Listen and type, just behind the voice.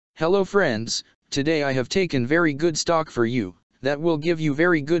Hello friends, today I have taken very good stock for you, that will give you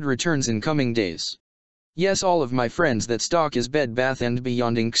very good returns in coming days. Yes, all of my friends, that stock is Bed Bath &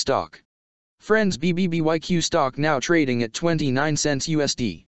 Beyond Inc. stock. Friends, BBBYQ stock now trading at 29 cents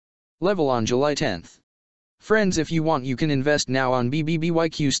USD. Level on July 10th. Friends, if you want you can invest now on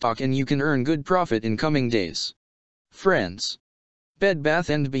BBBYQ stock and you can earn good profit in coming days. Friends. Bed Bath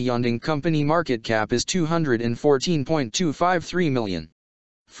 & Beyond Inc. company market cap is 214.253 million.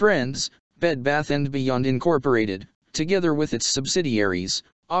 Friends, Bed Bath & Beyond Incorporated, together with its subsidiaries,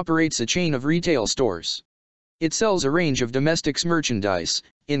 operates a chain of retail stores. It sells a range of domestics merchandise,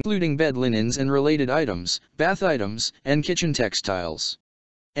 including bed linens and related items, bath items, and kitchen textiles.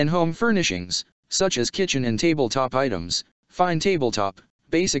 And home furnishings, such as kitchen and tabletop items, fine tabletop,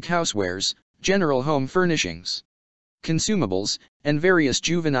 basic housewares, general home furnishings, consumables, and various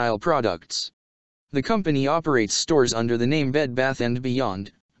juvenile products. The company operates stores under the name Bed Bath &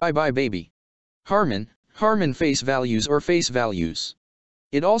 Beyond, Bye Baby, Harmon Face Values or Face Values.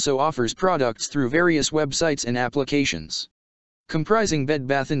 It also offers products through various websites and applications, comprising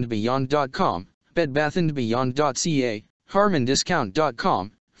bedbathandbeyond.com, bedbathandbeyond.ca,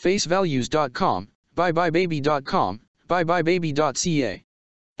 harmondiscount.com, facevalues.com, buybaby.com, buybaby.ca,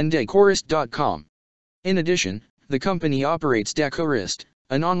 and decorist.com. In addition, the company operates Decorist,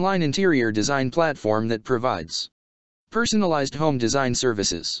 an online interior design platform that provides personalized home design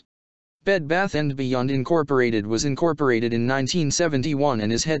services. Bed Bath & Beyond Incorporated was incorporated in 1971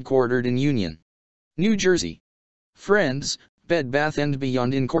 and is headquartered in Union, New Jersey. Friends, Bed Bath &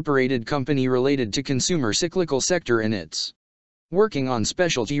 Beyond Incorporated company related to consumer cyclical sector and its working on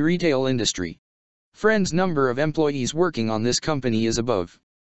specialty retail industry. Friends, number of employees working on this company is above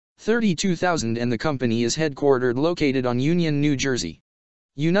 32,000 and the company is headquartered located on Union, New Jersey,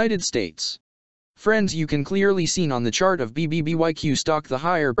 United States. Friends, you can clearly see on the chart of BBBYQ stock the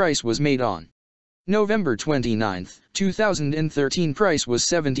higher price was made on November 29, 2013. Price was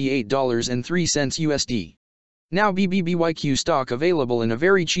 $78.03 USD. Now BBBYQ stock available in a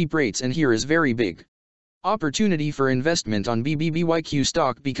very cheap rates, and here is very big opportunity for investment on BBBYQ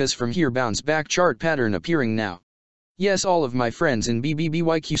stock because from here bounce back chart pattern appearing now. Yes, all of my friends, in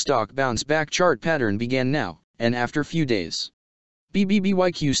BBBYQ stock bounce back chart pattern began now, and after few days,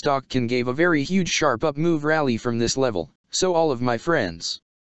 BBBYQ stock can give a very huge sharp up move rally from this level. So all of my friends,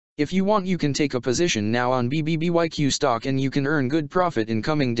 if you want you can take a position now on BBBYQ stock and you can earn good profit in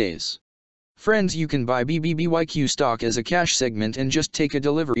coming days. Friends, you can buy BBBYQ stock as a cash segment and just take a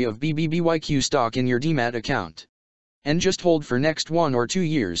delivery of BBBYQ stock in your demat account. And just hold for next 1 or 2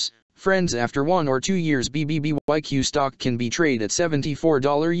 years. Friends, after 1 or 2 years BBBYQ stock can be traded at $74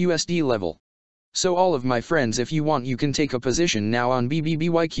 USD level. So all of my friends, if you want you can take a position now on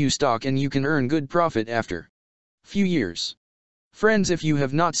BBBYQ stock and you can earn good profit after few years. Friends, if you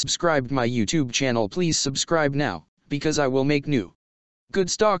have not subscribed my YouTube channel, please subscribe now, because I will make new good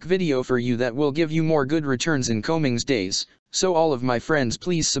stock video for you that will give you more good returns in coming days. So all of my friends,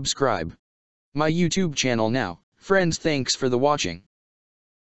 please subscribe my YouTube channel now. Friends, thanks for the watching.